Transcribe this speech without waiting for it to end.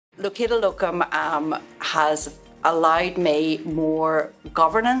Locum has allowed me more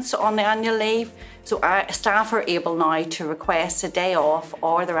governance on the annual leave. So staff are able now to request a day off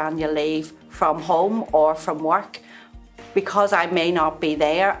or their annual leave from home or from work. Because I may not be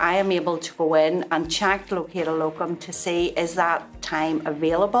there, I am able to go in and check Locum to see is that time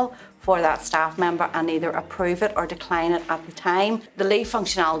available for that staff member and either approve it or decline it at the time. The leave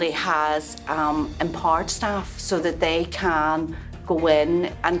functionality has empowered staff so that they can go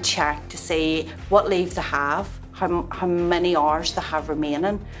in and check to see what leave they have, how many hours they have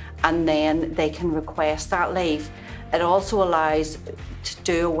remaining, and then they can request that leave. It also allows to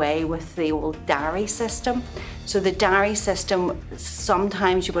do away with the old diary system. So the diary system,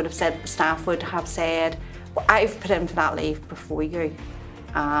 sometimes you would have said, staff would have said, well, I've put in for that leave before you.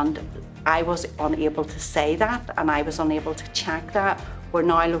 And I was unable to say that, and I was unable to check that, where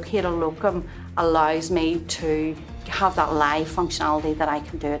now Locum allows me to have that live functionality that I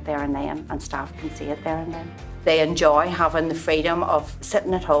can do it there and then, and staff can see it there and then. They enjoy having the freedom of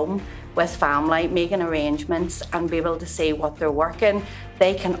sitting at home with family, making arrangements and be able to see what they're working.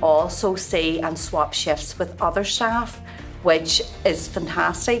 They can also see and swap shifts with other staff, which is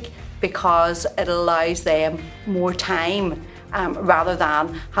fantastic because it allows them more time rather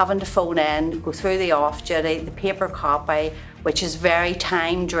than having to phone in, go through the off duty, the paper copy, which is very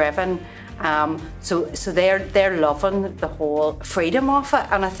time driven. So they're loving the whole freedom of it.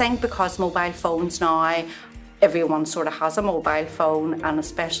 And I think because mobile phones now, everyone sort of has a mobile phone, and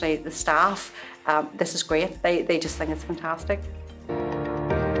especially the staff, this is great. They just think it's fantastic.